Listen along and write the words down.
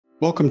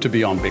Welcome to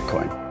Beyond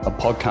Bitcoin, a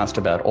podcast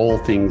about all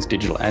things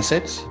digital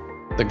assets,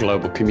 the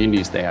global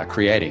communities they are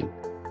creating,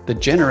 the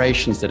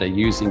generations that are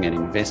using and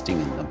investing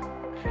in them,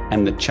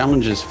 and the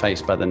challenges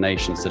faced by the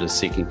nations that are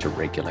seeking to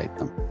regulate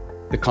them.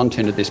 The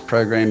content of this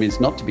program is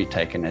not to be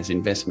taken as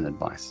investment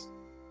advice.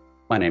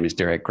 My name is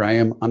Derek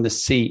Graham. I'm the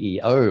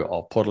CEO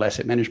of Portal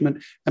Asset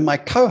Management, and my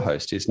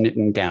co-host is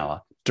Nitin Gower,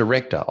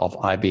 Director of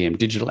IBM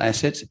Digital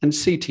Assets and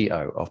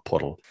CTO of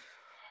Portal.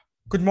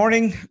 Good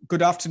morning,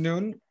 good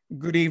afternoon,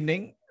 good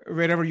evening,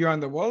 wherever you are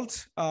in the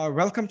world.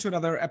 Welcome to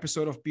another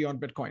episode of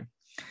Beyond Bitcoin,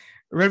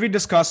 where we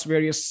discuss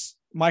various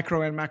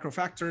micro and macro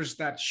factors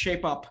that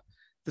shape up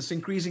this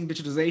increasing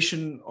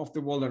digitization of the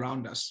world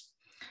around us.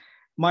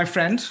 My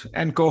friend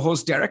and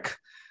co-host Derek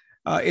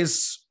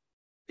is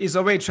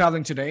away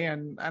traveling today,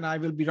 and I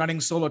will be running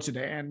solo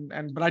today.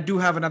 But I do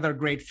have another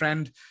great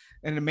friend,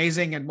 an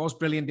amazing and most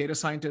brilliant data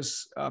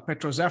scientist,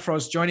 Petros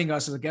Zafros, joining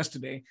us as a guest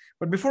today.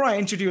 But before I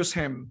introduce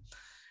him,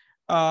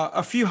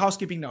 a few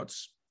housekeeping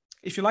notes.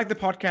 If you like the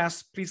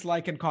podcast, please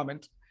like and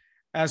comment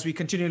as we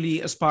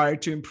continually aspire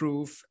to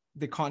improve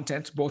the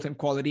content, both in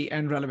quality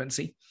and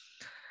relevancy.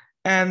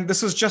 And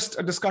this is just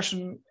a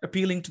discussion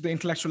appealing to the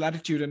intellectual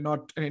attitude and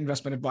not an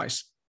investment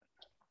advice.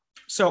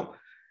 So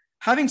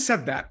having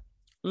said that,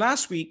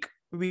 last week,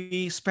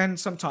 we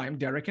spent some time,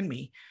 Derek and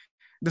me,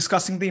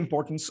 discussing the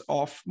importance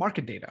of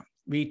market data.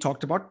 We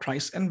talked about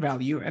price and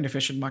value and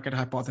efficient market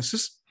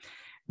hypothesis.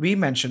 We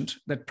mentioned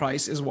that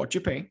price is what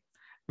you pay,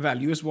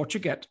 value is what you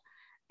get,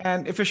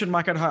 and efficient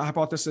market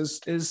hypothesis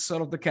is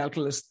sort of the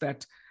calculus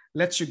that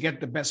lets you get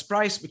the best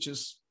price, which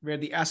is where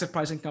the asset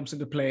pricing comes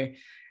into play,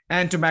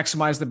 and to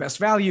maximize the best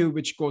value,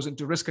 which goes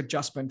into risk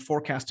adjustment,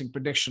 forecasting,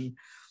 prediction,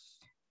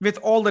 with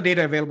all the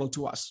data available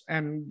to us.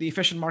 And the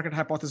efficient market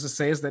hypothesis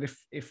says that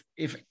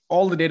if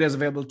all the data is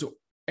available to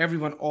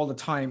everyone all the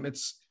time,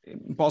 it's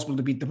impossible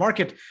to beat the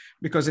market,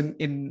 because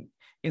in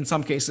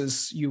some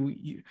cases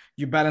you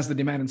balance the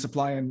demand and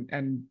supply,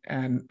 and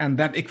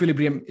that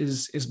equilibrium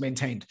is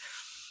maintained.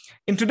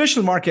 In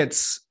traditional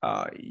markets,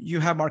 you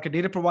have market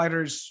data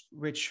providers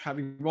which have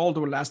evolved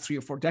over the last 3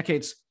 or 4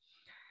 decades.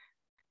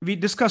 We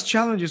discussed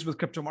challenges with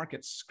crypto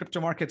markets. Crypto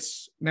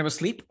markets never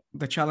sleep.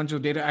 The challenge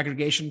of data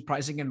aggregation,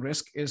 pricing, and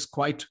risk is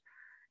quite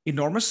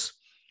enormous.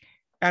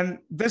 And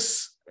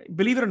this,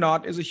 believe it or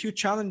not, is a huge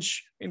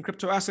challenge in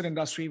crypto asset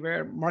industry,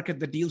 where market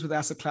that deals with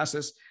asset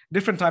classes,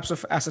 different types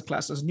of asset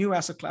classes, new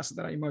asset classes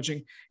that are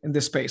emerging in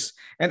this space.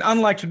 And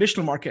unlike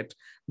traditional market,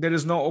 there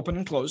is no open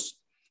and close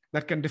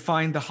that can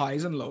define the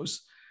highs and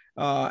lows.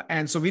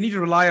 And so we need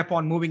to rely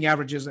upon moving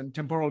averages and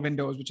temporal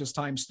windows, which is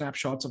time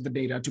snapshots of the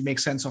data, to make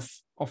sense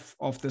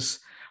of this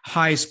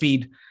high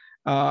speed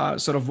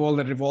sort of world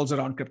that revolves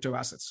around crypto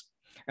assets.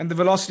 And the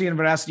velocity and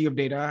veracity of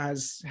data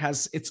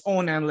has its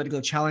own analytical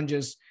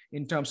challenges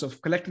in terms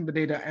of collecting the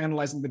data,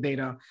 analyzing the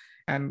data,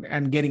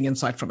 and getting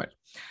insight from it.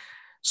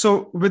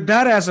 So with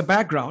that as a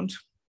background,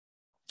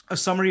 a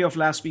summary of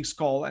last week's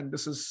call, and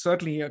this is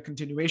certainly a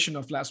continuation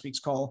of last week's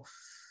call.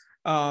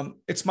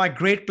 It's my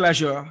great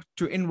pleasure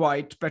to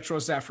invite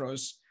Petros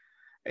Zafros.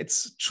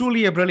 It's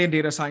truly a brilliant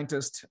data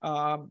scientist,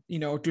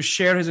 to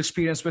share his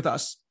experience with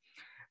us.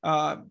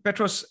 I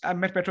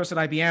met Petros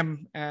at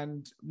IBM,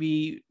 and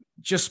we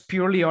just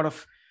purely out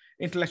of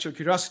intellectual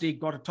curiosity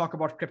got to talk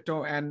about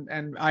crypto,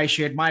 and I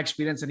shared my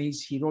experience, and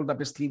he rolled up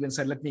his sleeve and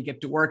said, "Let me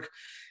get to work."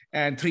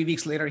 And 3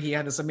 weeks later, he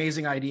had this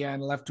amazing idea,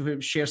 and left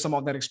to share some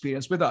of that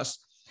experience with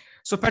us.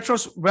 So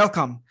Petros,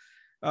 welcome.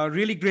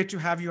 Really great to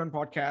have you on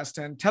podcast,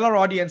 and tell our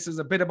audiences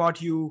a bit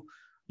about you,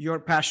 your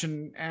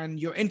passion, and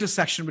your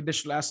intersection with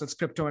digital assets,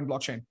 crypto, and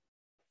blockchain.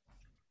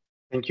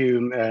 Thank you,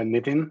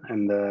 Nitin,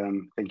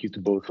 and thank you to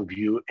both of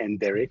you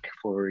and Derek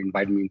for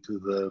inviting me to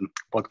the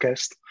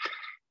podcast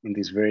in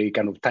this very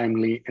kind of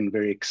timely and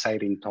very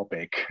exciting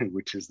topic,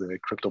 which is the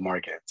crypto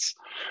markets.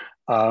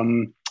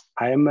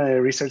 I am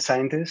a research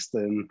scientist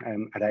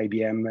at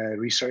IBM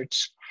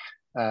Research.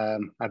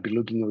 I've been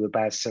looking over the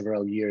past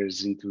several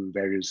years into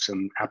various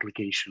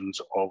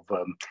applications of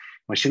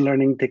machine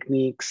learning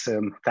techniques,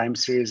 time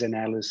series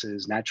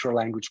analysis, natural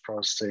language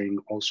processing,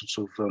 all sorts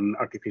of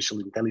artificial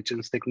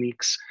intelligence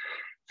techniques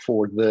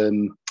for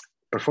the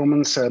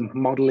performance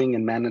modeling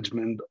and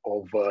management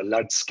of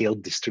large-scale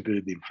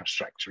distributed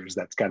infrastructures.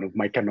 That's kind of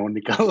my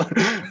canonical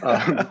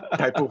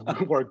type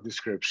of work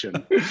description.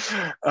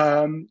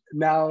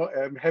 Now,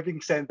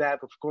 having said that,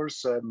 of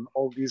course,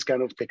 all these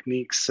kind of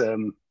techniques,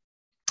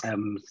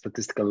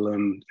 statistical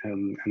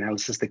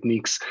analysis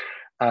techniques,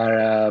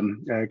 are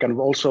kind of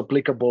also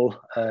applicable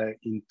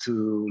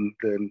into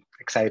the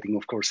exciting,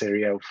 of course,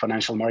 area of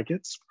financial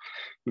markets,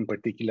 in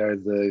particular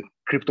the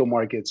crypto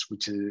markets,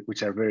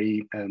 which are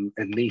very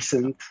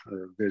nascent.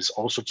 There's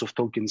all sorts of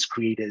tokens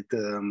created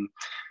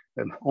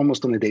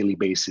almost on a daily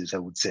basis, I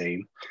would say.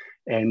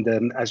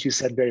 And as you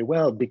said very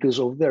well, because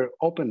of their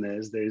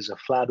openness, there is a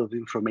flood of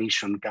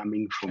information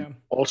coming from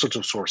all sorts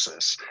of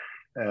sources.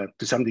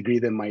 To some degree,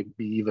 they might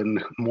be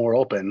even more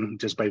open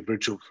just by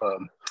virtue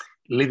of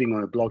living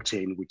on a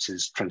blockchain, which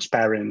is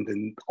transparent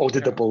and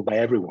auditable by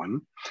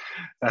everyone.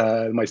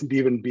 Might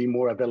even be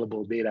more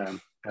available data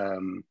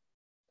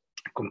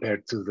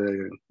compared to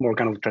the more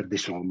kind of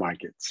traditional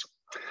markets.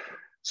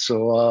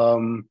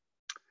 So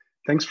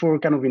thanks for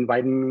kind of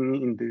inviting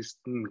me in this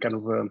kind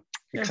of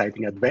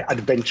exciting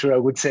adventure, I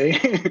would say.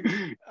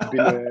 It's been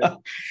a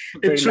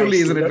it truly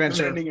nice is an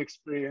adventure. Learning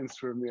experience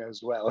for me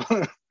as well.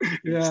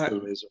 It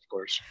still is, of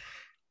course.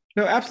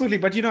 No, absolutely.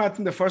 But, I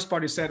think the first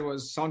part you said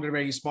sounded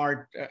very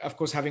smart. Of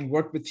course, having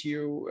worked with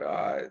you,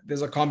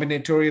 there's a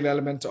combinatorial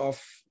element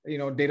of,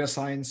 data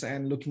science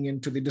and looking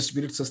into the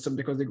distributed system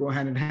because they go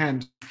hand in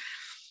hand.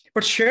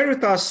 But share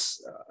with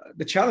us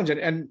the challenge.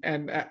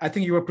 And I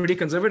think you were pretty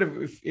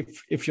conservative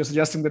if you're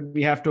suggesting that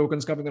we have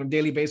tokens coming on a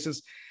daily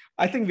basis.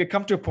 I think we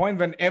come to a point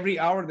when every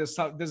hour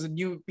there's a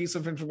new piece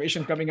of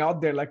information coming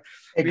out there. Like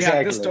we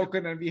have this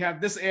token and we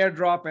have this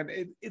airdrop,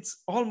 and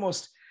it's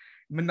almost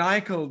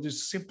maniacal to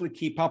simply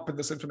keep up with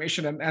this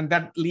information, and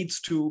that leads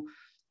to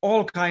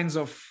all kinds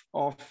of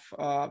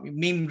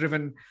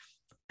meme-driven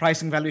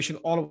pricing valuation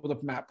all over the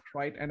map,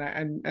 right?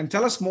 And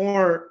tell us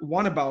more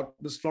about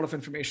this flood of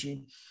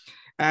information,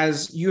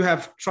 as you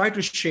have tried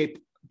to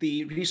shape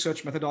the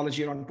research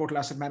methodology around portal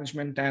asset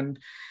management. And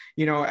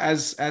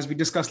as we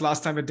discussed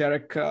last time with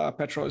Derek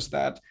Petros,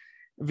 that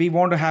we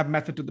want to have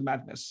method to the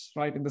madness,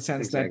 right? In the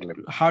sense that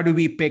how do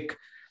we pick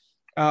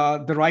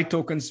the right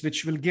tokens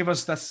which will give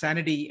us the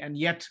sanity and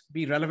yet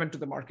be relevant to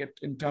the market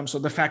in terms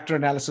of the factor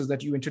analysis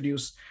that you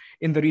introduce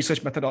in the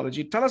research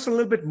methodology. Tell us a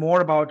little bit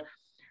more about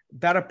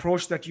that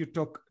approach that you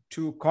took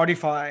to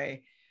codify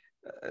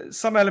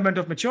some element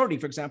of maturity.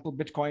 For example,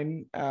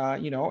 Bitcoin,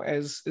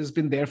 has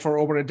been there for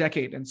over a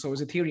decade, and so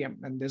is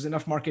Ethereum. And there's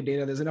enough market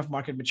data, there's enough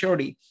market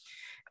maturity.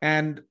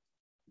 And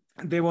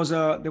there was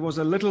a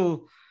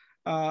little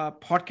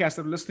podcast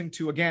that I'm listening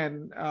to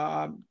again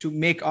to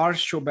make our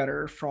show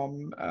better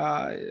from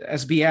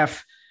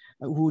SBF,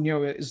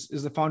 who is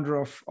the founder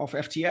of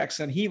FTX,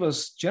 and he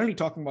was generally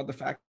talking about the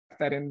fact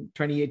that in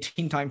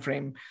 2018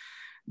 timeframe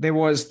there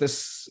was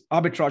this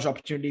arbitrage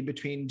opportunity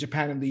between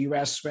Japan and the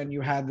US when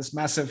you had this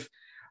massive,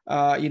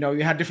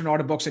 you had different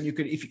order books, and you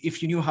could,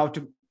 if you knew how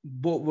to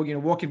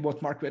work in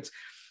both markets.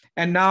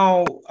 And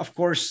now, of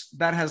course,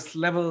 that has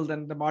leveled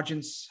and the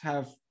margins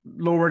have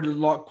lowered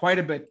quite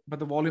a bit, but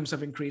the volumes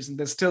have increased, and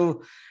there's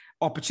still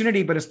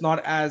opportunity, but it's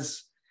not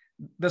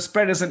the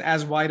spread isn't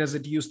as wide as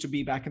it used to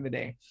be back in the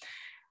day.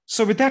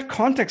 So with that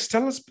context,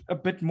 tell us a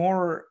bit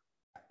more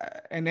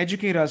and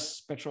educate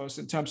us, Petros,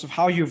 in terms of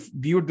how you've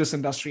viewed this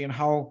industry and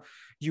how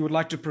you would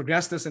like to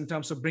progress this in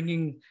terms of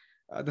bringing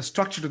the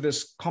structure to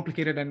this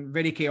complicated and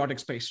very chaotic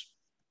space.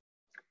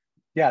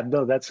 Yeah,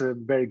 no, that's a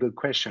very good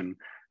question.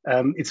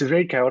 It's a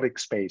very chaotic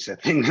space. I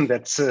think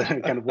that's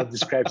kind of what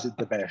describes it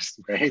the best,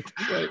 right?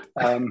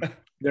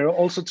 There are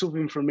all sorts of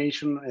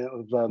information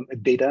of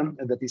data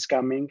that is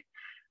coming.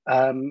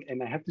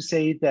 And I have to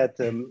say that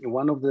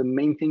one of the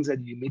main things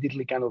that you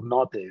immediately kind of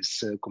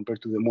notice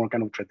compared to the more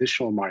kind of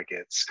traditional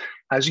markets,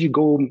 as you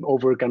go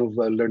over kind of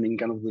learning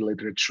kind of the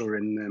literature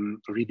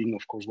and reading,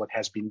 of course, what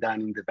has been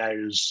done in the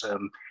various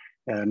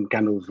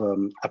kind of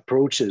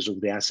approaches of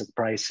the asset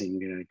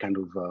pricing kind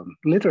of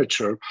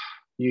literature,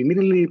 you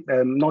immediately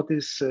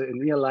notice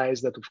and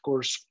realize that, of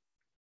course,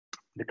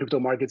 the crypto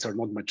markets are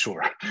not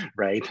mature,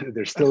 right?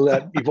 They're still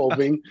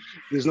evolving.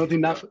 There's not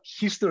enough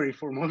history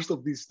for most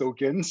of these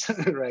tokens,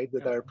 right,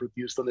 that are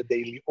produced on a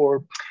daily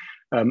or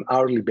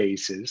hourly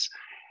basis.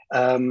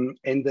 And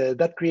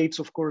that creates,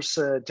 of course,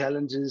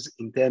 challenges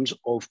in terms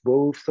of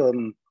both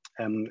kind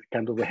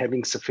of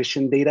having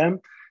sufficient data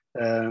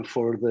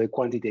for the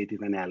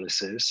quantitative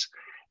analysis,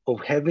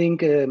 of having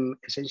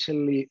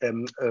essentially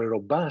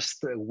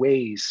robust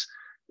ways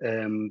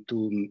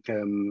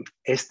to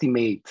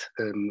estimate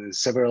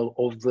several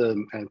of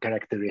the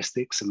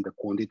characteristics and the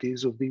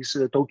quantities of these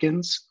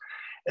tokens,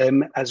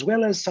 as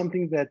well as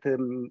something that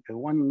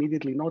one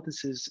immediately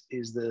notices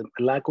is the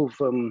lack of,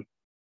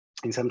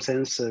 in some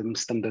sense,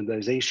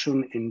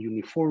 standardization and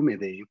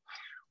uniformity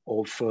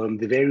of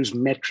the various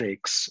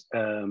metrics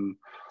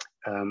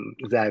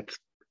that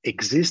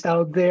exist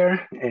out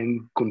there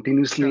and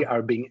continuously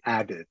are being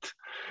added.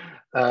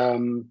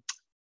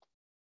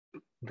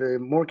 The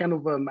more kind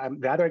of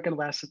the other kind of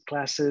asset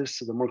classes,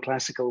 the more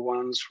classical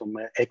ones, from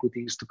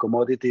equities to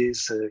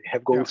commodities,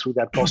 have gone through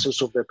that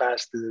process of the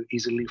past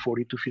easily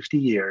 40 to 50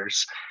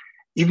 years.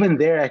 Even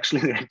there, actually,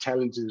 there are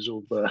challenges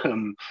of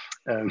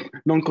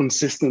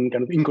non-consistent,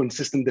 kind of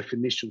inconsistent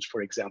definitions.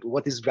 For example,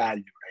 what is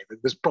value? Right?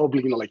 There's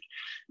probably like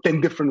 10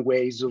 different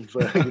ways of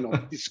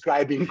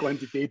describing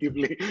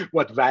quantitatively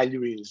what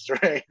value is,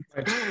 right?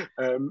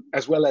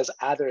 As well as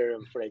other,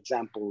 for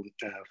example,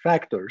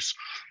 factors.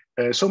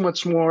 So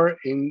much more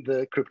in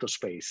the crypto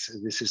space.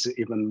 This is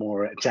even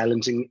more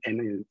challenging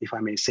and, if I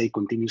may say,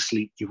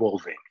 continuously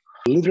evolving.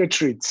 The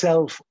literature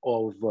itself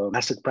of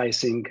asset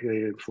pricing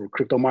for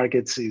crypto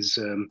markets is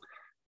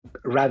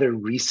rather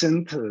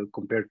recent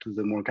compared to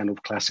the more kind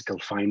of classical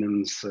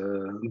finance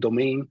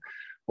domain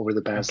over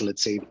the past,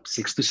 let's say,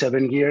 6 to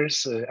 7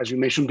 years. As you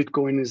mentioned,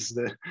 Bitcoin is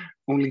the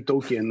only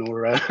token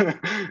or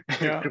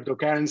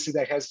cryptocurrency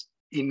that has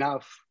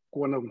enough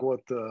quote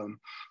unquote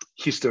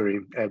history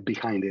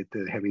behind it,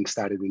 having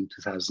started in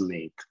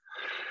 2008.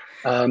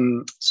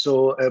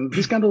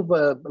 This kind of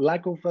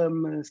lack of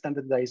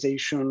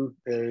standardization,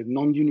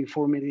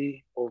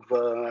 non-uniformity of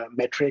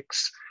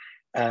metrics,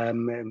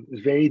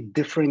 very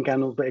different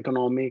kind of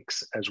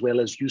economics as well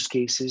as use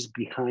cases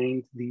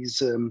behind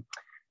these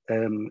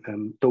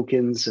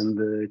tokens and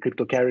the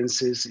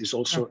cryptocurrencies is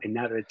also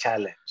another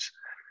challenge.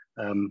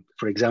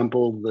 For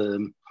example,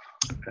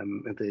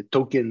 the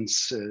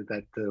tokens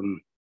that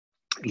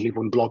live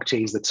on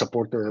blockchains that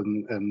support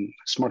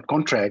smart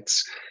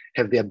contracts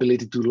have the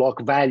ability to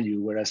lock value,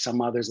 whereas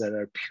some others that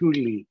are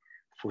purely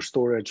for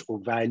storage or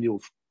value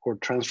or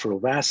transfer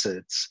of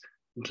assets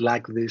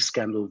lack this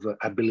kind of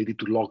ability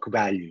to lock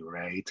value,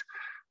 right?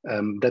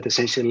 That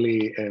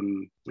essentially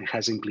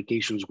has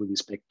implications with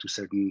respect to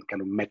certain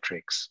kind of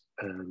metrics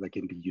that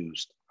can be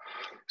used.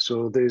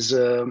 So there's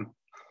a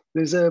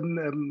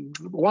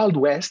Wild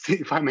West,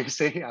 if I may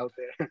say, out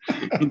there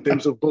in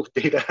terms of both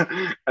data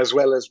as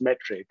well as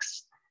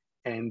metrics.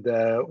 And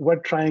we're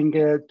trying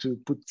to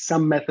put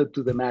some method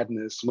to the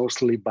madness,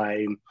 mostly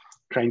by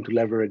trying to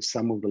leverage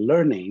some of the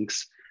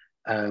learnings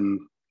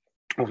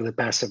over the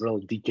past several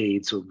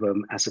decades of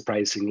asset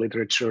pricing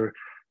literature,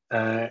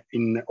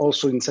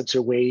 also in such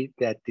a way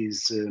that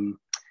is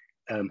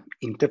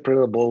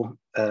interpretable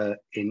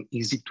and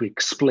easy to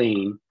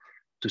explain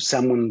to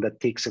someone that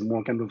takes a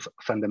more kind of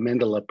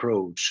fundamental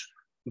approach,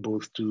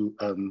 both to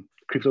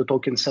crypto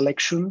token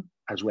selection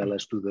as well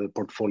as to the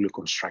portfolio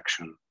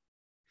construction.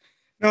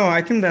 No,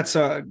 I think that's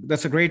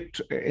a great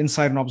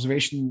insight and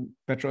observation,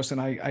 Petros, and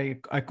I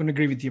couldn't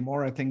agree with you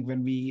more. I think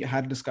when we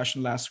had a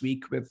discussion last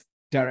week with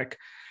Derek,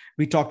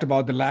 we talked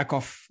about the lack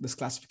of this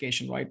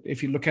classification, right?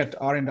 If you look at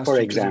our industry,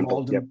 for example,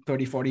 which is involved in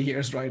 30, 40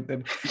 years, right?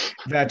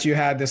 That you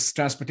had this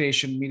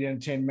transportation, media,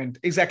 entertainment,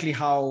 exactly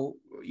how,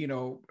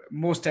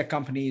 most tech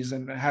companies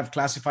and have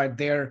classified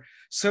their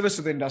service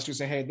to the industry,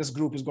 say, hey, this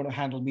group is going to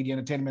handle media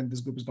entertainment,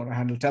 this group is going to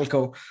handle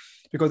telco,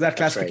 because that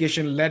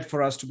classification led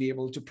for us to be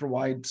able to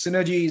provide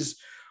synergies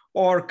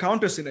or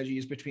counter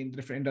synergies between the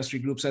different industry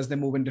groups as they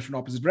move in different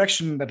opposite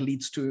direction. That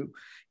leads to,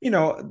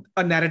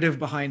 a narrative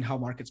behind how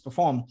markets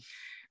perform.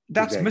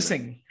 That's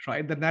missing,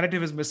 right? The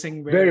narrative is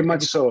missing. Very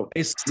much so.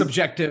 It's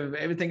subjective.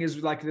 Everything is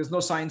like, there's no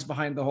science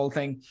behind the whole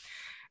thing.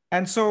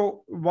 And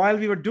so while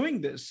we were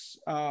doing this,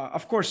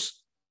 of course,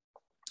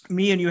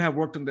 me and you have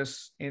worked on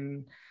this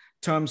in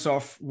terms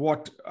of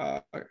what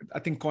I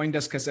think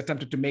CoinDesk has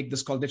attempted to make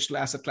this called Digital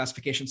Asset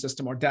Classification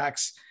System, or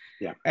DAX.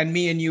 Yeah. And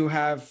me and you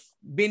have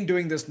been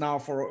doing this now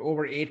for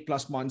over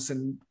 8+ months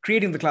and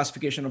creating the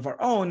classification of our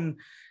own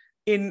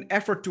in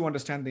effort to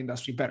understand the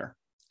industry better.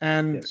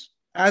 And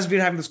as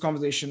we're having this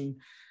conversation,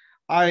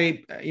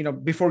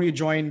 before you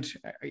joined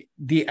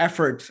the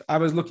effort, I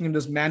was looking at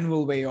this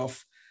manual way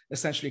of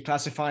essentially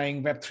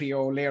classifying Web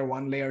 3.0, layer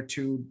 1, layer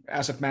 2,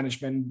 asset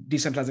management,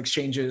 decentralized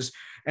exchanges.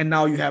 And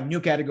now you have new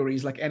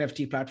categories like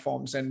NFT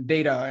platforms and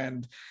data.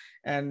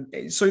 And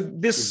so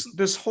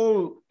this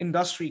whole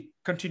industry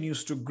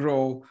continues to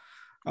grow,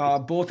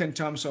 both in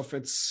terms of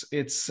its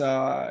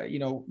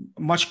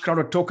much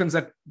crowded tokens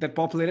that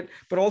populate it,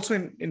 but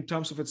also in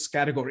terms of its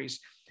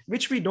categories,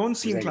 which we don't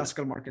see in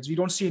classical markets. We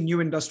don't see a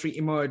new industry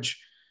emerge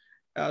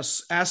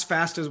as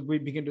fast as we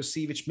begin to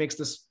see, which makes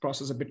this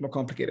process a bit more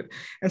complicated.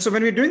 And so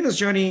when we're doing this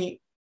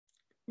journey,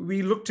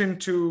 we looked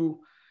into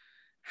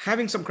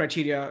having some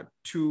criteria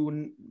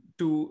to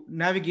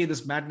navigate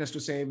this madness, to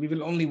say we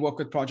will only work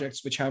with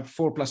projects which have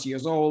 4+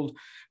 years old.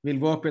 We'll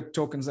work with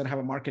tokens that have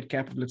a market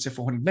cap of, let's say,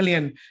 400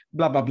 million,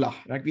 blah, blah, blah.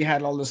 Right? We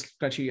had all this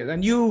criteria.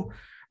 And you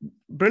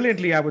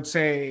brilliantly, I would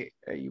say,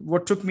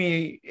 what took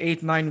me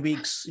 8-9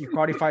 weeks, you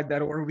codified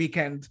that over a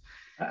weekend.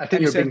 I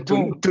think you're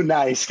being too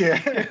nice.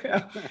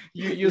 Yeah.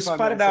 you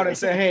spat it out and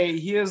say, hey,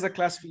 here's the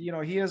class,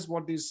 here's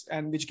what these,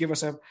 and which give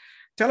us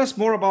tell us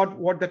more about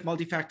what that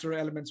multi-factor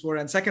elements were.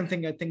 And second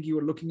thing I think you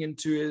were looking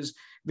into is,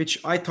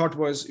 which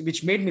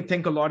made me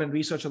think a lot and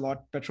research a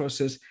lot, Petros,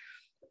 is,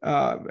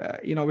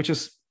 which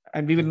is,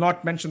 and we will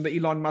not mention the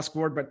Elon Musk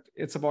word, but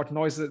it's about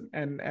noise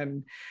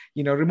and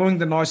removing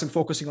the noise and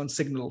focusing on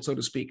signal, so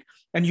to speak.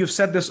 And you've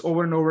said this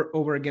over and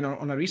over again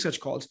on our research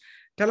calls.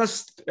 Tell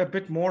us a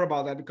bit more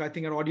about that, because I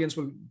think our audience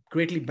will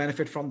greatly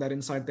benefit from that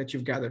insight that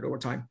you've gathered over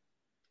time.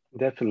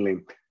 Definitely.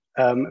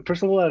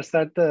 First of all, I'll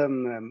start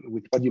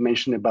with what you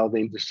mentioned about the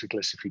industry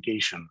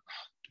classification.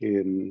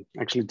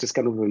 Actually, just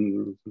kind of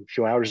a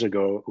few hours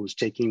ago, I was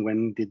checking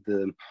when did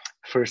the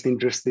first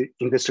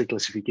industry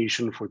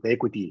classification for the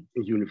equity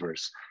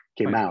universe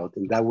came out,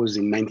 and that was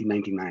in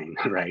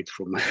 1999, right,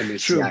 from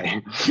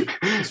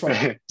MSCI.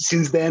 Right.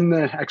 Since then,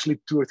 actually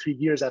 2 or 3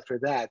 years after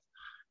that,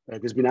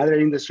 there's been other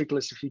industry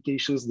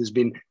classifications. There's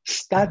been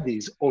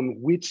studies on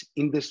which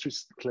industry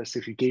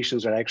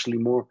classifications are actually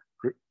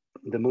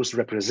the most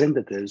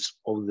representatives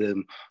of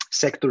the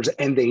sectors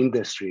and the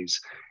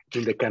industries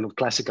in the kind of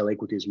classical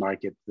equities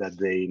market that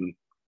they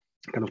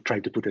kind of try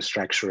to put a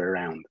structure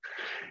around.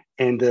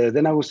 And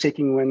then I was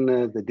checking when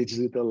the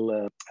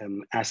digital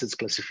assets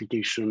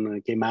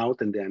classification came out,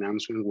 and the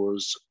announcement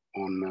was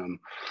on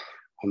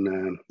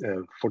on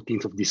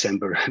 14th of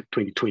December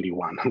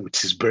 2021,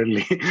 which is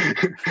barely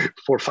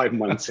 4 or 5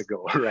 months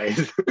ago, right?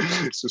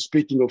 So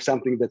speaking of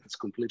something that is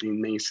completely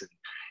nascent.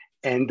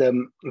 And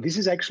this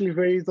is actually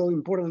very, though,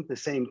 important at the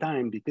same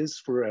time, because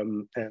for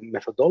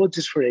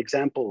methodologies, for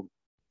example,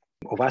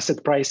 of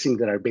asset pricing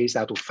that are based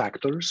out of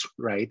factors,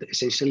 right?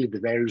 Essentially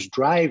the various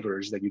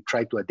drivers that you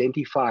try to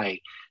identify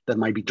that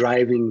might be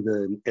driving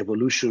the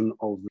evolution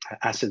of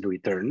asset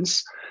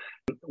returns.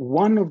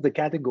 One of the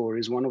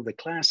categories, one of the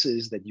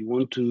classes that you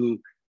want to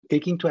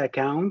take into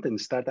account and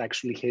start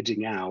actually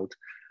hedging out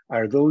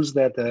are those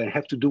that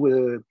have to do with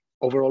the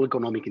overall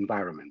economic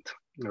environment,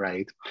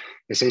 right?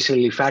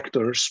 Essentially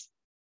factors,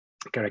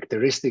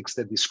 characteristics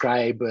that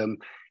describe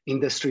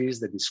industries,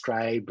 that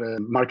describe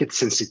market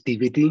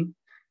sensitivity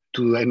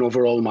to an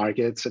overall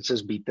market, such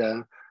as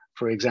beta,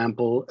 for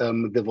example,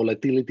 the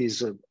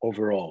volatilities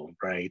overall,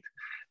 right?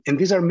 And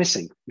these are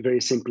missing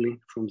very simply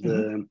from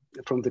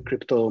the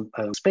crypto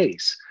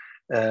space.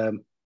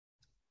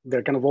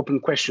 They're kind of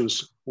open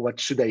questions. What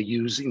should I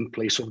use in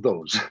place of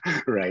those,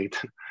 right?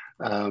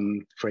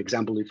 For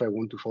example, if I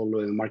want to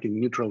follow a market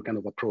neutral kind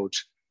of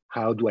approach,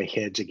 how do I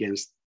hedge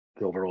against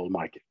the overall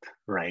market,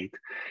 right?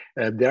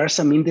 There are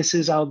some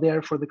indices out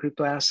there for the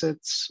crypto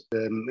assets.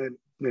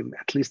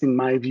 At least in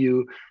my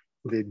view,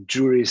 the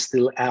jury is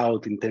still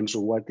out in terms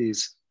of what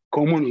is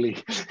commonly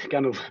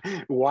kind of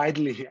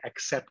widely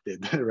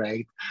accepted,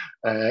 right?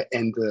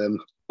 And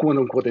quote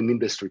unquote an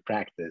industry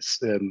practice.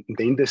 The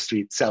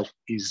industry itself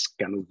is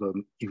kind of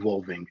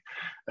evolving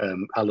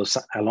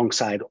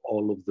alongside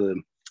all of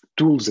the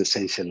tools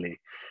essentially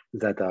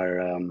that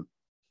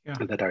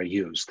are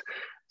used.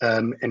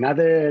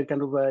 Another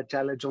kind of a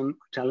challenge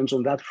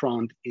on that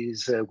front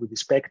is with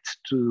respect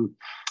to,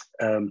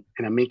 and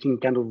I'm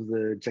making kind of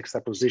the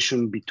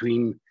juxtaposition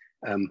between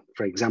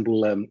for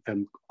example,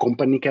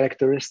 company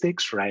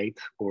characteristics, right?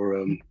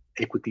 Or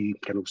equity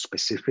kind of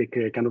specific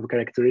kind of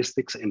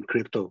characteristics and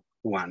crypto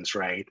ones,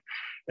 right?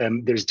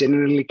 There's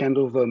generally kind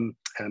of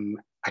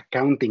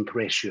accounting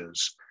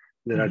ratios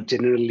that are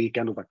generally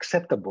kind of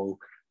acceptable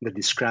that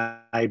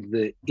describe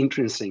the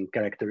intrinsic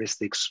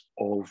characteristics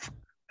of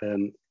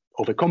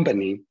a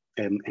company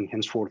and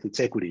henceforth its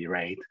equity,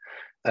 right?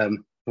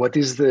 What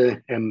is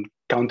the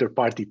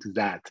counterparty to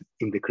that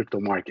in the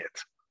crypto market?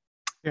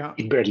 Yeah.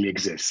 It barely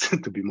exists,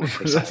 to be more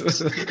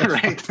precise,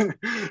 right?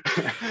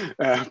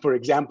 For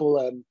example,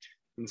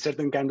 in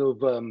certain kind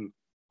of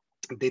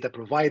data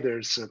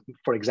providers,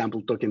 for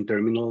example, Token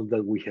Terminal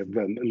that we have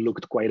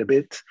looked quite a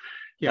bit.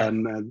 Yeah.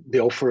 They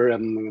offer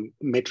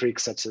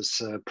metrics such as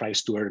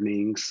price to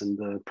earnings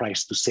and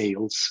price to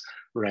sales,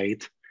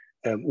 right?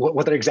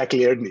 What are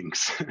exactly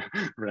earnings,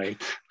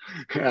 right?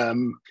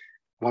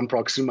 One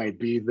proxy might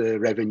be the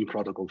revenue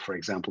protocol, for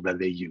example, that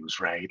they use,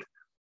 right?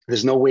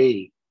 There's no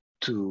way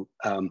to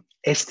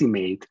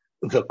estimate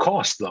the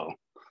cost though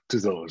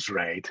to those,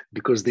 right?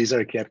 Because these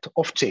are kept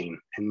off-chain,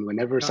 and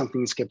whenever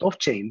something is kept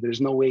off-chain,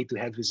 there's no way to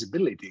have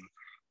visibility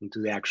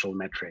into the actual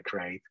metric,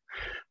 right?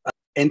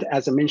 And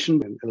as I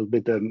mentioned a little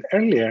bit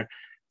earlier,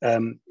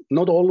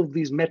 not all of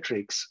these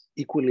metrics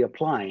equally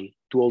apply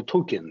to all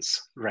tokens,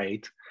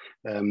 right?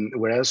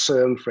 Whereas,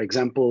 for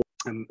example,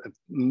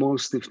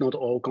 most, if not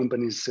all,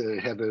 companies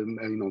have a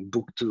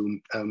book to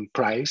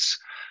price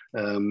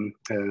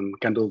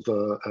kind of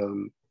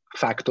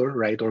factor,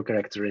 right, or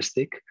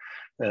characteristic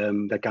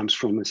that comes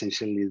from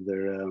essentially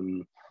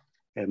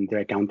their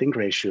accounting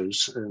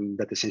ratios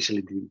that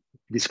essentially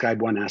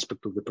describe one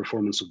aspect of the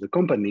performance of the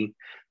company.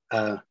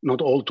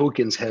 Not all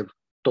tokens have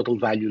total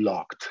value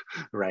locked,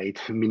 right?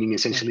 Meaning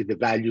essentially the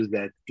value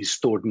that is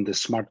stored in the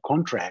smart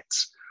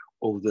contracts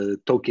of the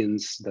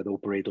tokens that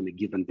operate on a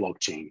given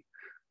blockchain.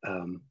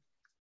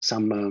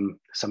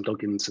 Some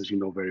tokens, as you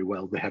know very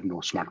well, they have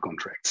no smart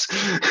contracts.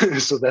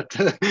 So that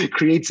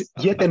creates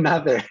yet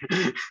another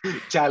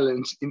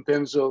challenge in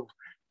terms of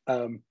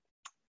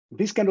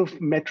this kind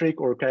of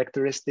metric or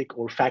characteristic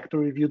or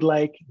factor, if you'd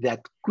like, that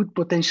could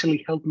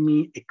potentially help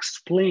me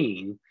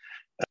explain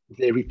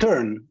the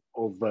return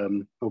of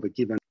a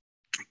given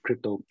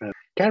crypto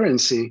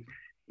currency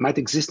might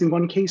exist in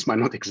one case, might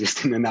not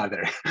exist in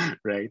another,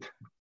 right?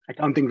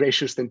 Accounting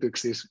ratios tend to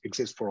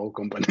exist for all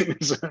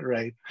companies,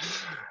 right?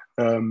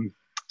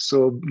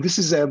 So this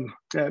is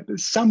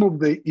some of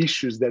the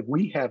issues that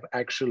we have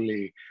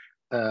actually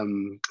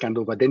kind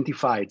of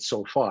identified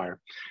so far.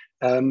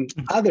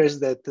 Others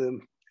that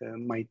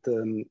might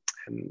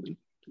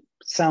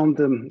sound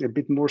a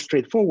bit more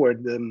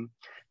straightforward.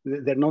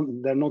 They're not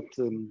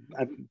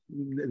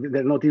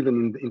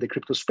even in the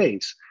crypto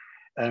space.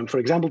 For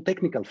example,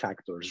 technical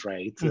factors,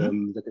 right?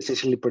 That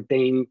essentially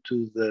pertain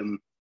to the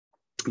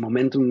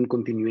momentum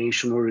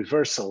continuation or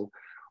reversal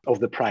of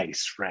the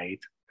price, right?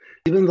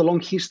 Given the long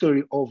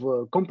history of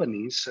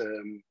companies,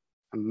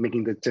 I'm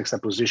making the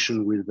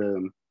juxtaposition with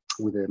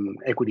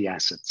equity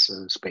assets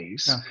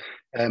space,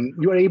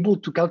 you are able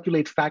to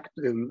calculate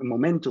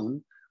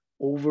momentum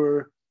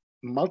over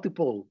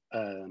multiple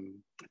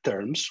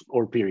terms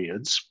or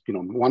periods,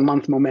 1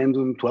 month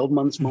momentum, 12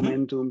 months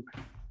momentum,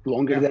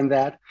 longer than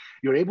that,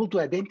 you're able to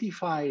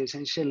identify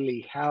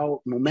essentially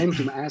how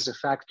momentum as a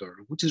factor,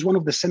 which is one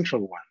of the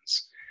central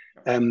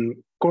ones,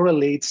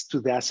 correlates to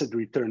the asset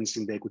returns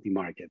in the equity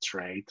markets,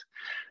 right?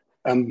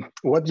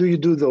 What do you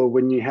do though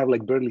when you have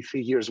like barely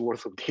 3 years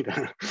worth of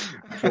data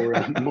for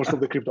most of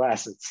the crypto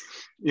assets?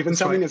 Even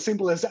something as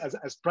simple as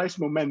price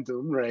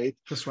momentum, right?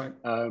 That's right.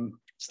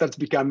 Starts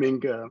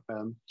becoming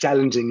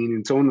challenging in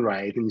its own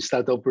right, and you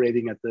start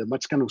operating at the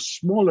much kind of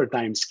smaller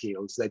time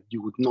scales that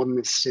you would not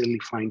necessarily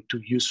find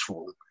too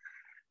useful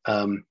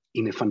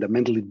in a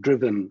fundamentally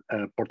driven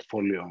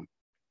portfolio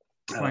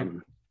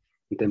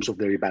in terms of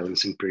the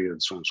rebalancing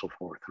period, so on and so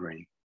forth,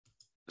 right?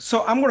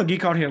 So I'm going to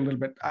geek out here a little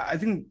bit. I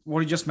think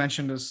what you just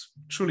mentioned is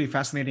truly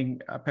fascinating,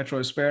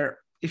 Petros, where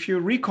if you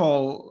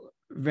recall,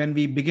 when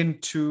we begin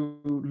to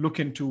look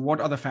into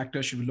what other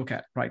factors should we look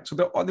at, right? So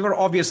there were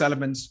obvious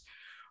elements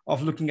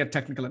of looking at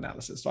technical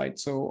analysis, right?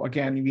 So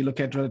again, we look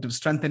at relative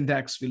strength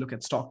index, we look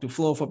at stock to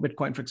flow for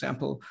Bitcoin, for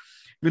example.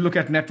 We look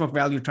at network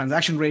value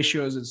transaction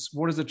ratios,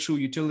 what is the true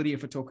utility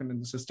of a token in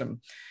the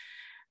system.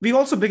 We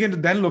also begin to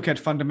then look at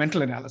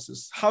fundamental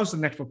analysis. How's the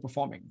network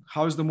performing?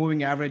 How is the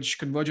moving average,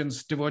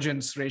 convergence,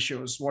 divergence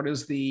ratios? What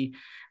is the,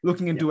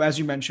 looking into, as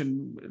you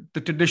mentioned,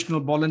 the traditional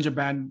Bollinger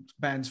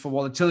bands for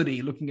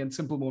volatility, looking at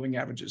simple moving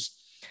averages.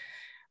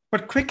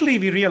 But quickly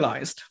we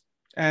realized,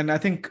 and I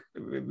think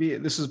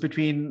this is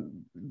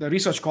between the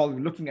research call we're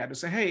looking at, to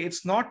say, hey,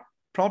 it's not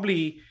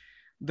probably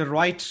the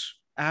right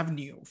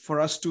avenue for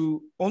us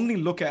to only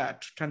look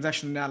at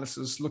transaction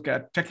analysis, look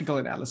at technical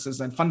analysis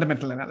and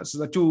fundamental analysis,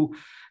 the two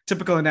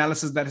typical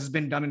analysis that has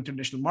been done in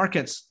traditional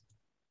markets.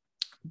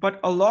 But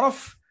a lot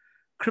of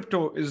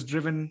crypto is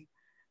driven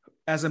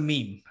as a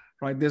meme,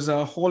 right? There's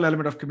a whole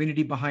element of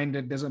community behind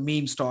it. There's a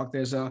meme stock.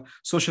 There's a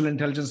social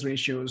intelligence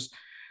ratios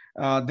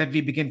that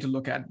we begin to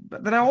look at.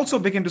 But then I also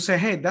begin to say,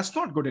 hey, that's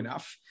not good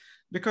enough,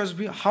 because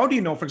how do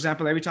you know, for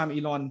example, every time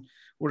Elon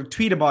would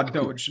tweet about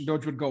Doge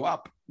would go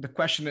up? The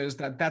question is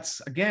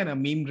that's, again, a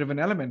meme-driven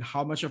element.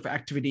 How much of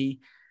activity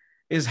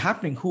is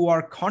happening? Who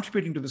are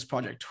contributing to this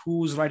project?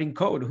 Who's writing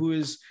code? Who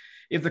is,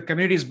 if the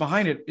community is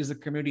behind it, is the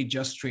community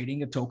just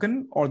trading a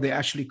token, or they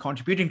actually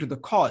contributing to the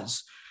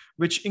cause,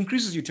 which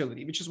increases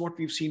utility, which is what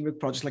we've seen with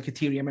projects like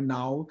Ethereum, and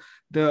now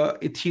the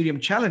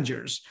Ethereum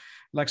challengers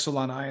like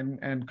Solana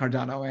and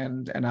Cardano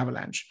and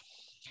Avalanche.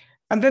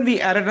 And then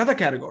we added another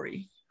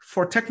category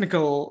for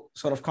technical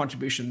sort of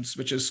contributions,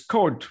 which is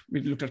code.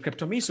 We looked at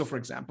CryptoMiso, for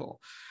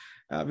example.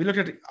 We looked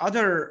at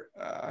other,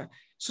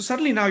 so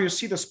suddenly now you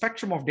see the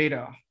spectrum of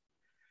data,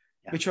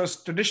 which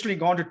was traditionally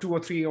gone to 2 or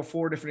 3 or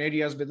 4 different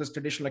areas with this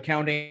traditional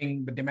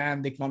accounting, the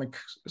demand, the economic,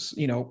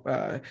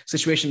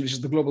 situation, which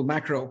is the global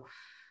macro.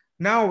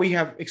 Now we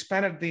have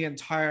expanded the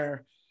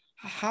entire,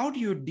 how do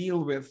you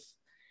deal with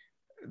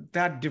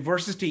that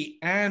diversity?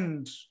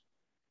 And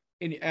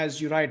as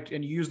you write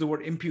and you use the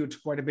word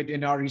impute quite a bit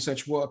in our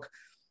research work,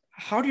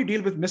 how do you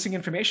deal with missing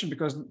information?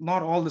 Because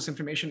not all this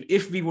information,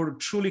 if we were to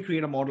truly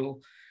create a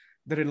model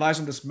that relies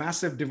on this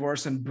massive,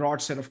 diverse and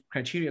broad set of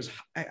criteria,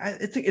 I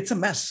think it's a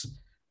mess.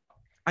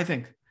 I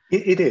think.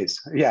 It is,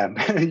 yeah.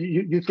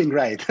 You think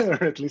right,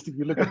 or at least if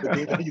you look at the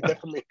data, you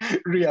definitely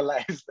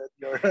realize that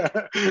your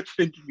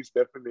thinking is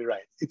definitely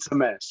right. It's a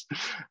mess.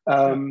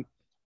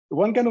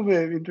 One kind of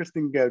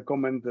interesting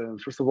comment,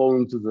 first of all,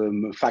 into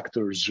the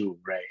factor zoo,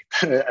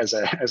 right, as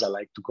I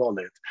like to call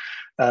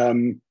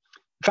it.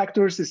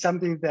 Factors is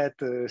something that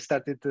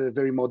started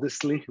very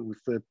modestly with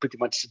pretty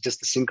much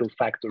just a single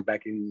factor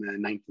back in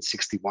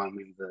 1961,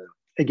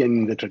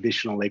 in the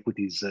traditional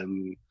equities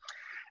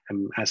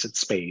asset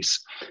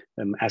space,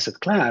 asset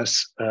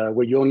class,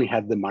 where you only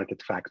had the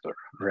market factor,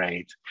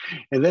 right?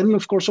 And then,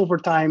 of course, over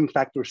time,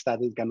 factors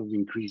started kind of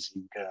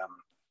increasing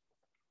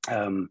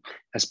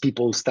as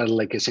people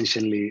started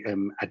essentially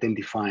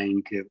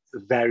identifying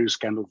various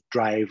kind of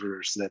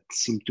drivers that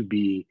seem to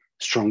be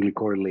strongly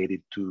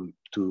correlated to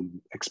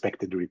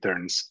expected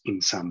returns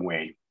in some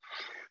way.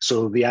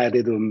 So they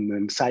added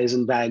size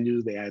and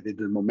value, they added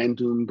the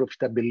momentum,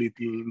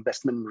 profitability,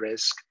 investment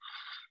risk.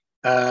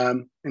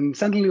 And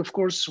suddenly, of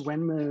course,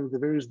 when the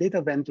various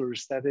data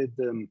vendors started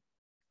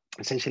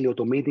essentially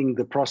automating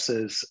the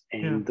process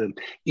and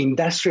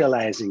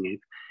industrializing it,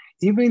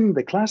 even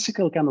the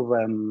classical kind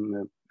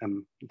of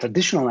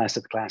traditional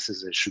asset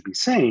classes, I should be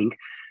saying,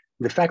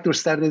 the factors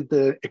started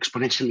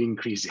exponentially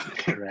increasing,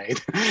 right?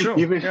 Sure,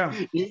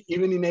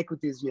 even in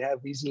equities, you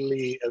have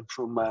easily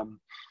from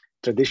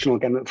traditional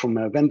kind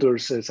of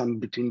vendors some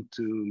between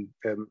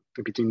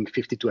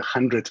 50 to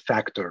 100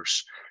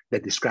 factors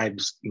that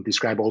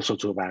describe all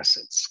sorts of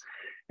assets,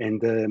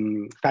 and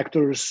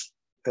factors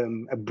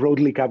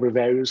broadly cover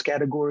various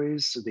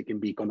categories. So they can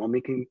be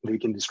economic. They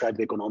can describe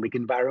the economic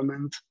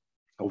environment,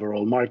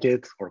 overall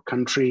market or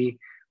country,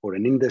 or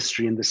an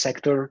industry in the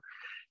sector.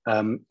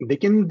 They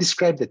can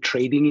describe the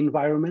trading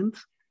environment.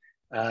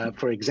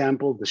 For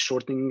example, the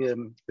short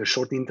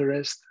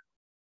interest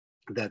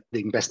that the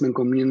investment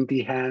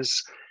community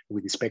has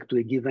with respect to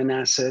a given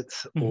asset,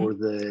 or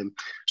the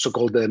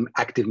so-called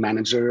active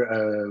manager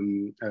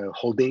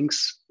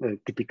holdings,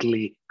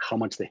 typically how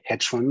much the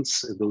hedge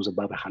funds, those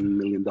above $100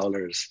 million,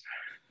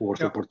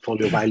 worth of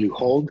portfolio value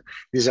hold.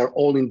 These are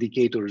all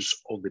indicators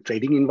of the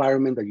trading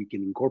environment that you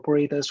can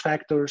incorporate as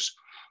factors.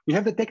 You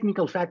have the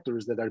technical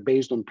factors that are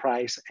based on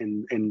price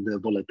and the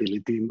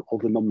volatility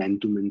of the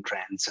momentum and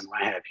trends and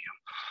what have you.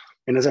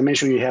 And as I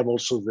mentioned, you have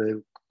also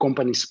the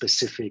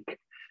company-specific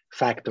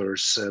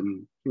factors,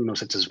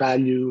 such as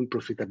value,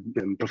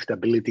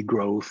 profitability,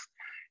 growth,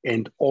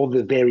 and all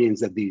the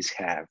variants that these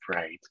have,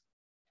 right?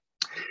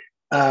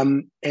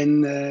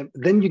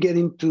 Then you get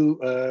into,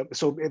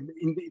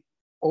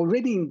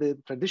 already in the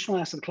traditional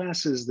asset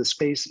classes, the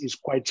space is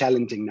quite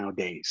challenging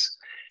nowadays.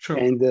 Sure.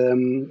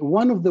 And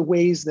one of the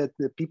ways that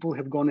the people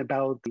have gone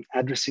about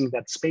addressing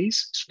that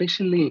space,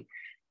 especially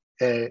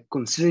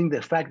considering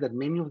the fact that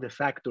many of the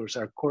factors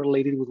are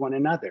correlated with one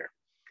another.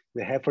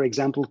 They have, for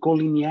example,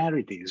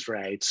 collinearities,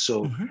 right?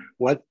 So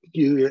what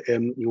you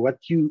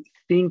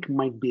think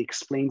might be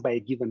explained by a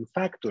given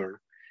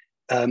factor,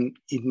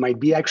 it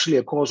might be actually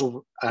a cause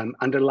of an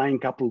underlying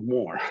couple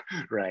more,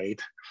 right?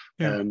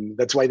 Yeah.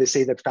 That's why they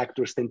say that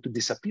factors tend to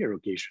disappear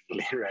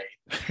occasionally, right?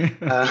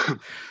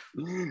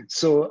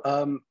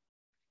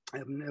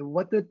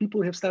 What the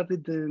people have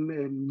started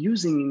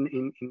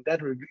using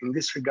in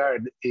this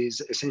regard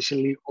is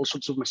essentially all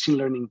sorts of machine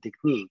learning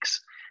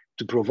techniques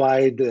to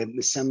provide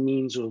some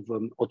means of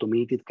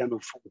automated kind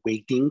of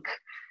weighting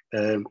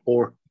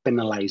or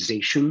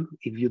penalization,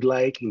 if you'd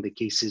like, in the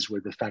cases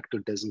where the factor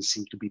doesn't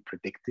seem to be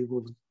predictive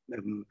of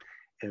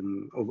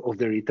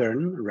the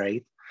return,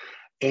 right?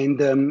 And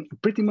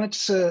pretty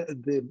much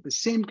the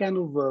same kind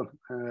of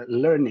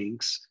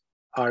learnings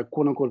are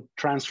quote unquote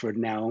transferred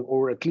now,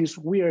 or at least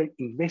we are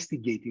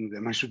investigating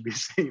them, I should be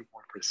saying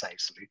more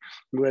precisely.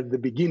 We're at the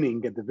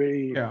beginning, at the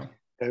very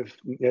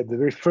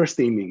first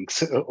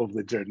innings of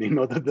the journey,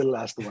 not at the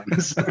last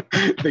ones.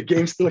 The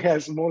game still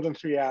has more than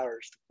 3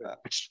 hours to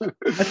finish.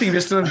 I think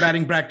we're still in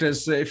batting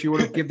practice, if you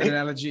want to give the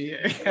analogy.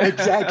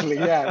 Exactly,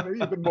 yeah,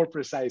 even more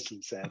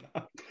precisely said.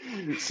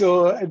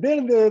 So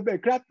then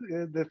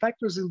the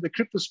factors in the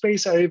crypto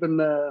space are even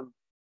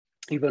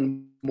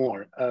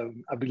more.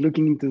 I've been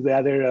looking into the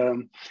other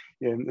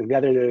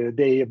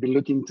day, I've been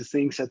looking into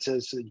things such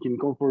as you can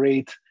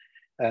incorporate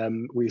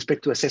with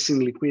respect to assessing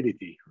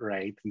liquidity,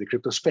 right, in the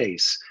crypto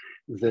space,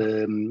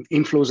 the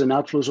inflows and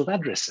outflows of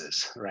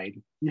addresses, right?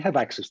 You have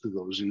access to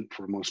those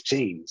for most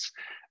chains.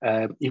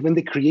 Even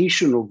the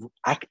creation of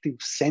active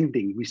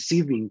sending,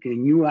 receiving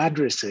new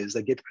addresses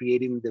that get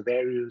created in the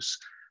various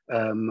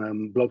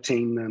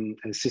blockchain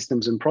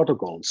systems and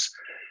protocols.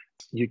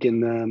 You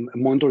can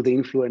monitor the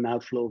inflow and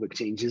outflow of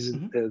exchanges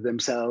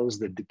themselves,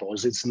 the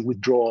deposits and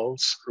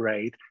withdrawals,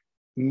 right?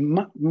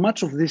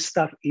 Much of this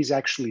stuff is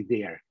actually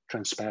there,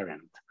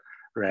 transparent,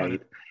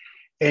 right?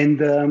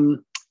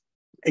 And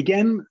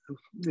again,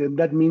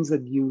 that means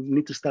that you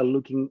need to start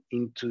looking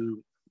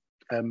into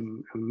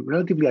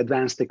relatively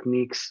advanced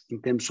techniques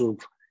in terms of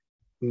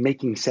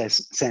making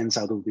sense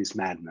out of this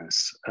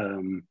madness,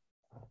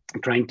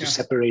 trying to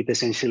separate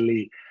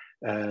essentially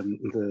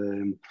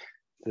the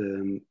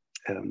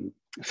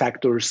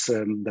factors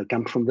that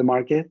come from the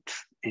market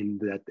and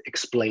that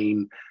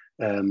explain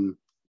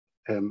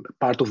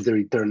part of the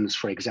returns,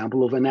 for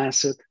example, of an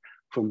asset,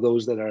 from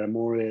those that are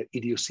more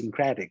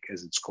idiosyncratic,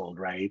 as it's called,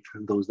 right?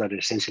 Those that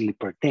essentially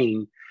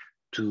pertain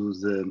to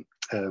the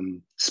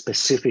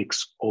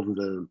specifics of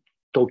the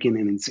token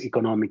and its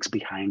economics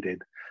behind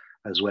it,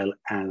 as well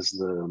as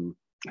the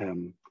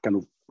kind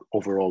of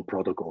overall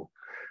protocol.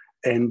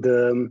 And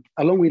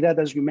along with that,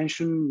 as you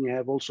mentioned, you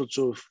have all sorts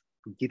of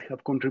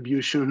GitHub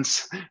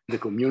contributions, the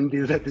community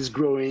that is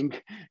growing,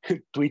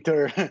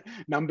 Twitter,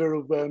 number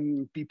of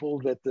people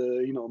that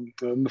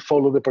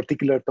follow the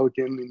particular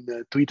token in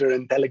Twitter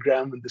and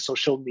Telegram and the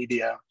social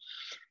media,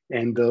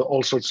 and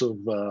all sorts of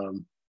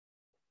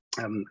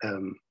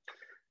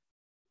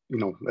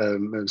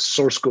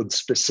source code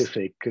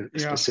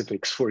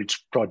specifics for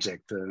each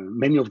project.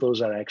 Many of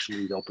those are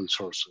actually open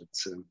source, so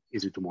it's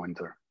easy to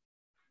monitor.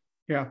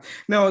 Yeah.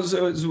 Now,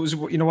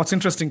 what's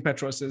interesting,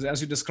 Petros, is as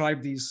you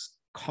describe these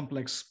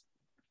complex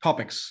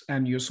topics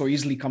and you so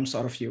easily comes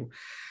out of you.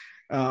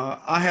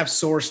 I have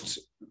sourced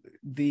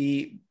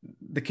the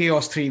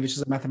chaos tree, which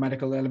is a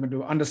mathematical element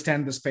to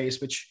understand the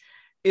space, which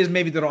is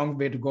maybe the wrong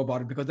way to go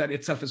about it because that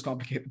itself is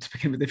complicated to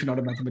begin with if you're not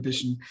a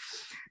mathematician.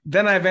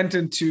 Then I went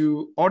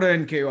into order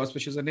and chaos,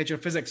 which is a nature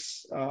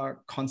physics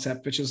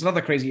concept, which is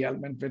another crazy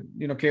element.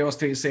 But chaos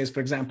theory says,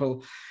 for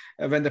example,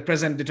 when the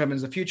present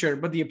determines the future,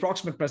 but the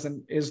approximate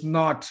present is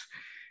not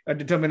a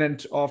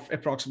determinant of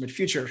approximate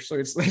future. So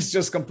it's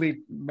just complete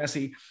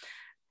messy.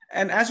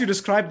 And as you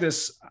describe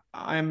this,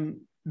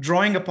 I'm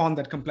drawing upon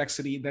that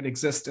complexity that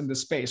exists in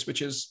this space,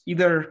 which is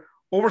either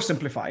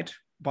oversimplified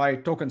by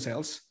token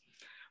sales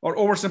or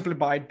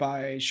oversimplified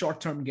by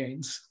short-term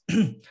gains.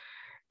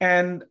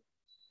 And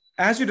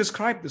as you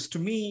describe this, to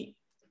me,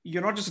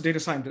 you're not just a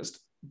data scientist,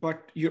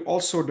 but you're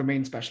also a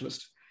domain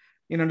specialist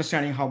in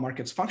understanding how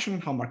markets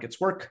function, how markets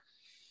work.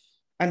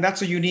 And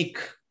that's a unique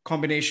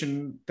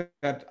combination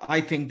that I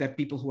think that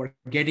people who are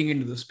getting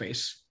into the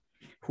space,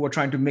 who are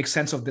trying to make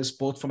sense of this,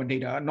 both from a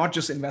data, not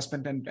just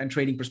investment and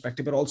trading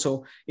perspective, but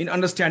also in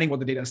understanding what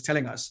the data is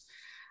telling us.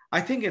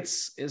 I think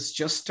it's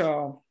just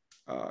a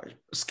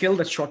skill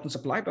that's short in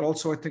supply, but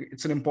also I think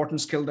it's an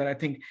important skill that I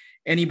think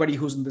anybody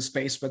who's in this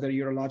space, whether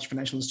you're a large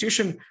financial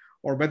institution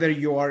or whether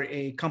you are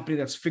a company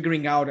that's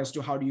figuring out as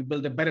to how do you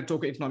build a better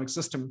token economic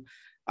system,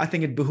 I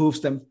think it behooves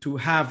them to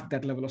have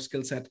that level of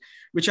skill set,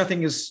 which I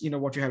think is,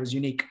 what you have is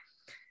unique.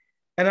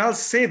 And I'll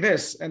say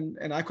this,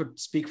 and I could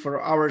speak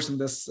for hours in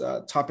this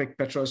topic,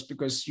 Petros,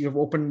 because you have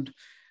opened,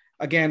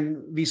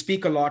 again, we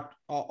speak a lot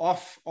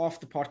off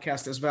the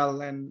podcast as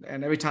well. And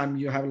every time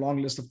you have a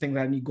long list of things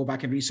that I need to go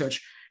back and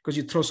research because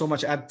you throw so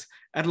much at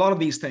a lot of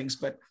these things.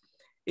 But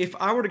if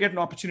I were to get an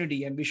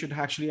opportunity, and we should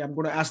actually, I'm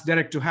going to ask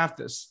Derek to have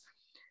this,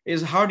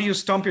 is how do you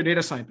stump your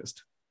data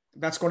scientist?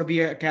 That's going to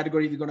be a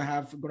category we're going to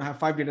have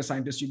 5 data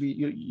scientists.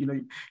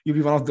 You'll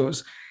be one of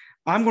those.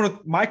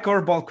 My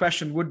curveball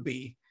question would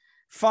be,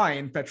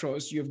 fine,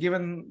 Petros, you've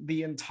given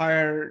the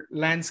entire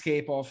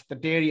landscape of the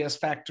various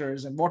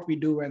factors and what we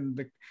do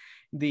and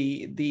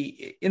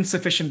the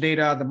insufficient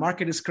data, the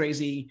market is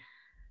crazy.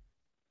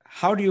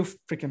 How do you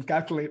freaking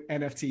calculate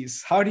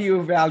NFTs? How do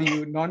you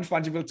value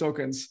non-fungible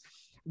tokens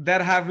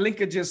that have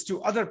linkages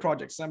to other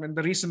projects? I mean,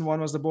 the recent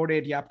one was the Bored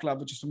Ape Yacht Club,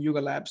 which is from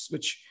Yuga Labs,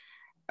 which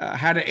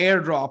had an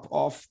airdrop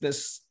of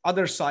this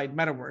other side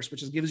metaverse,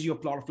 which gives you a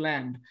plot of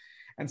land.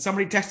 And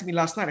somebody texted me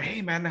last night,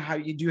 hey man,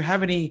 do you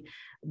have any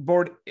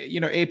Bored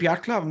Ape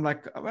Yacht Club? I'm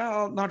like,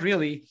 well, not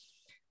really.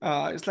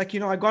 It's like,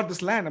 I got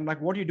this land. I'm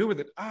like, what do you do with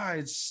it?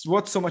 It's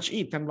worth so much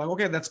ETH. I'm like,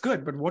 okay, that's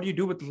good. But what do you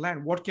do with the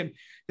land?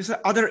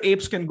 Other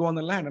apes can go on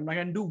the land. I'm like,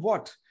 and do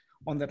what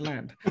on that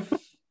land?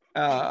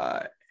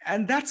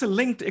 And that's a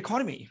linked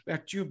economy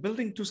that you're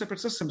building two separate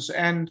systems.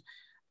 And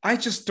I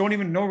just don't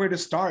even know where to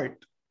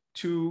start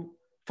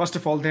first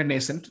of all, they're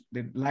nascent,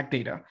 they lack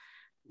data.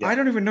 Yeah. I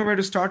don't even know where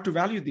to start to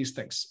value these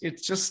things.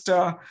 It's just,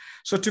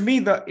 so to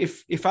me,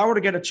 if I were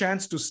to get a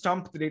chance to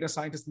stump the data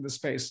scientist in this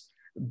space,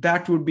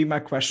 that would be my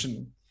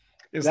question.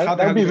 That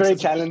would be very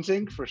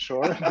challenging for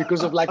sure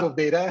because of lack of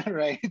data,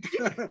 right?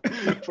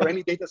 For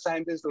any data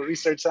scientist or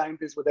research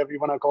scientist, whatever you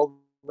want to call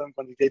them,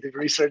 quantitative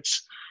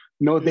research,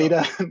 no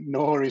data,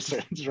 no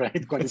research,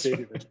 right?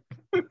 Quantitative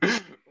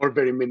or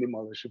very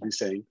minimal, I should be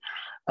saying.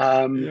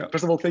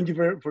 First of all, thank you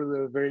for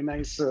the very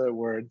nice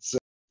words.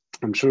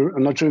 I'm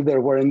not sure if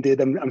they're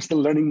warranted. I'm still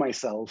learning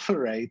myself,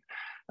 right?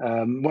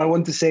 What I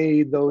want to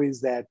say though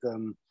is that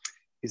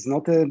it's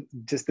not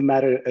just a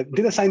matter.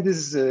 Data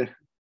scientist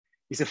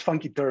is a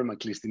funky term,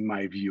 at least in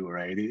my view,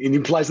 right? It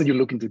implies that you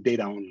look into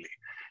data only,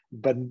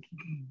 but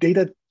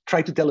data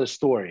try to tell a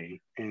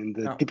story and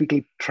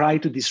typically try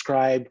to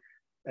describe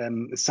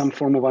some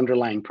form of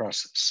underlying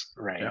process,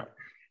 right? Yeah.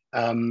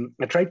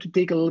 I tried to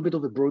take a little bit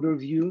of a broader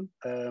view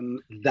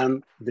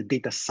than the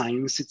data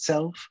science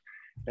itself,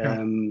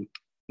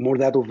 more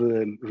that of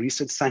a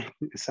research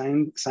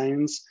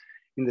science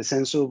in the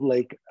sense of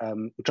like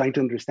trying to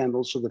understand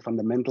also the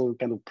fundamental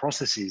kind of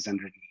processes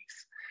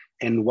underneath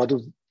and what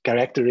of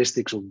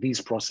characteristics of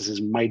these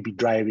processes might be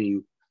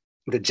driving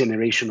the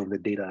generation of the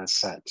data as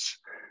such,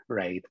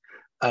 right?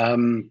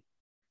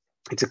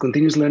 It's a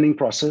continuous learning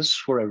process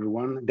for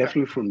everyone,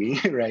 definitely for me,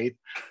 right?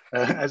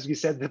 As you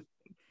said,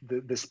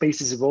 the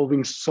space is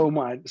evolving so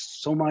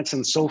much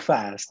and so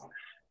fast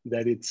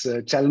that it's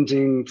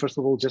challenging, first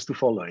of all, just to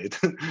follow it,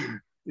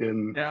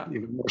 and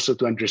even more so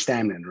to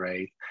understand it,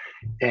 right?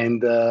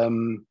 And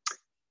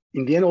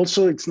in the end,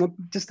 also, it's not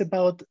just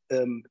about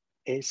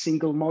a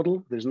single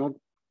model.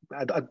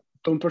 I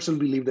don't personally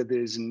believe that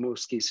there is, in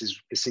most cases,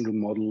 a single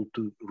model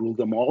to rule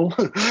them all.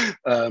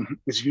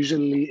 It's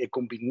usually a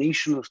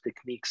combination of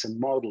techniques and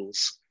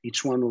models,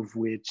 each one of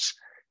which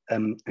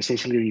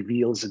essentially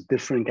reveals a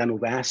different kind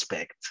of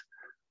aspect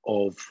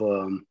of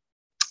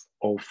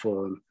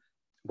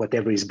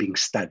whatever is being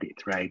studied,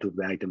 right, of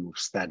the item of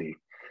study.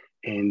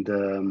 And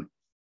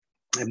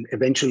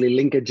eventually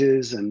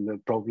linkages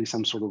and probably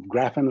some sort of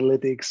graph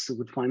analytics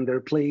would find their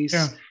place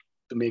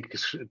to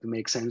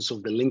make sense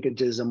of the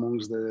linkages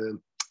amongst the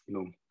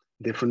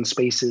different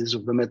spaces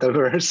of the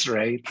metaverse,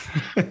 right?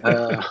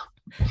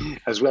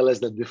 As well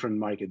as the different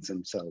markets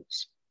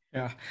themselves.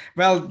 Yeah,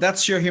 well,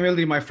 that's your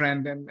humility, my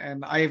friend.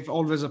 And I've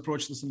always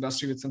approached this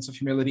industry with a sense of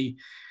humility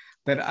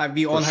that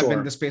we all have been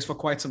in the space for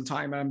quite some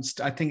time. And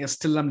I think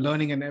I'm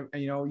learning. And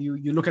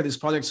you look at these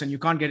projects and you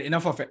can't get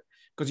enough of it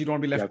because you don't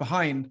want to be left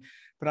behind.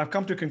 But I've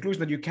come to a conclusion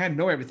that you can't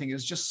know everything.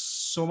 There's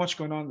just so much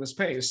going on in the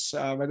space,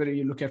 whether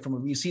you look at from a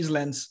VC's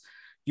lens,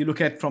 you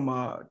look at from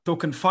a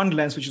token fund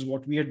lens, which is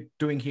what we are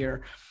doing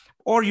here,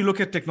 or you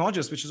look at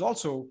technologists, which is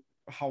also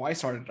how I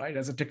started, right?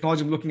 As a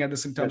technologist, I'm looking at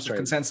this in terms of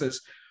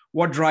consensus,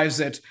 what drives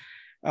it.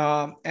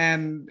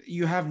 And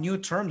you have new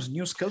terms,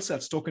 new skill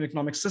sets, token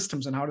economic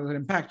systems, and how does it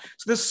impact?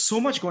 So there's so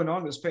much going on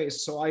in this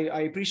space. So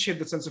I appreciate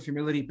the sense of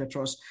humility,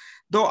 Petros.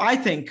 Though I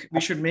think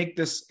we should make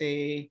this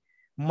a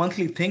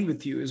monthly thing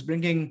with you, is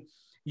bringing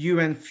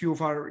you and a few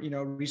of our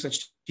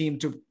research team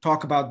to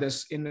talk about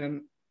this in a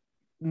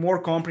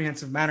more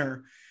comprehensive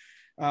manner,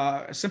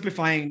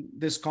 simplifying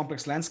this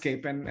complex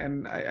landscape.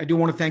 And I do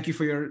want to thank you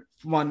for your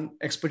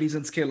expertise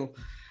and skill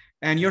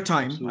and your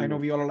time. Absolutely. I know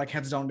we all are like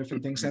heads down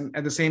different things, and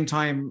at the same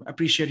time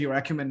appreciate your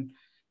acumen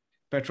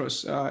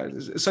Petros.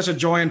 It's such a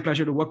joy and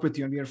pleasure to work with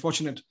you, and we are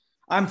fortunate.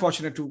 I'm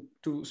fortunate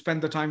to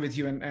spend the time with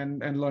you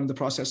and learn the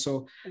process.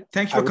 So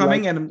thank you for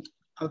coming, and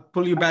I'll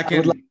pull you back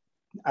in.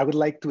 I would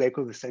like to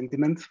echo the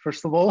sentiment,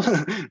 first of all.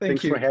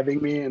 Thanks you for having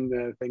me,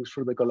 and thanks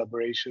for the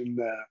collaboration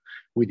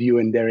with you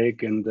and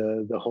Derek and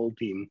the whole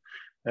team.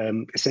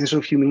 A sense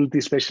of humility,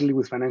 especially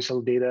with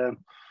financial data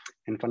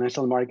and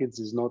financial markets,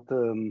 is not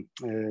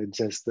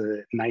just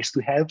nice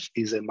to have,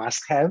 is a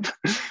must have,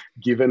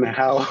 given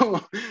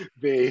how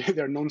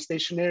they're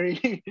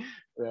non-stationary,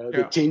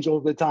 they change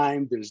all the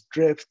time, there's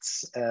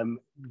drifts.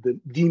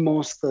 The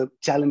most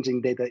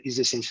challenging data is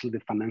essentially the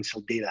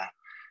financial data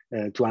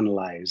to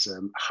analyze.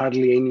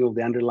 Hardly any of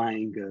the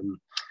underlying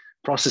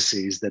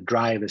processes that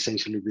drive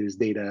essentially this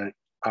data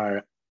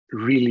are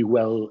really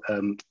well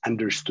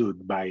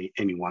understood by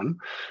anyone.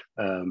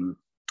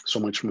 So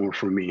much more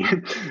for me.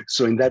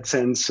 So in that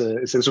sense,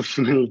 a sense of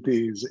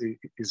humility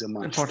is a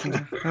must. Important.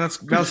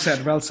 That's well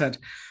said. Well said.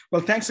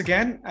 Well, thanks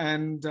again,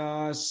 and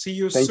see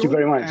you soon. Thank you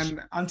very much.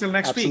 And until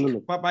next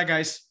week. Bye,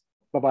 guys.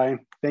 Bye.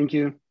 Thank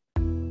you.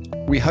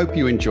 We hope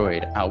you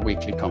enjoyed our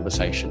weekly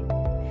conversation.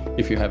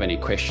 If you have any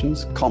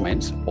questions,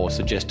 comments, or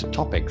suggested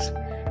topics,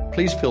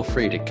 please feel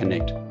free to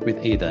connect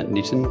with either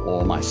Nitin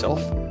or myself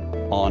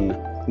on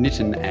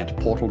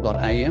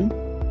nitin@portal.am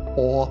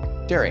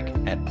or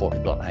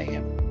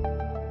derek@portal.am.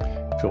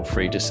 Feel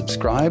free to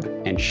subscribe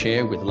and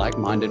share with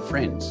like-minded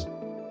friends.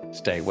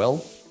 Stay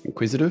well,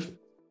 inquisitive,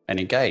 and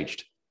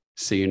engaged.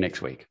 See you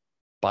next week.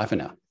 Bye for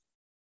now.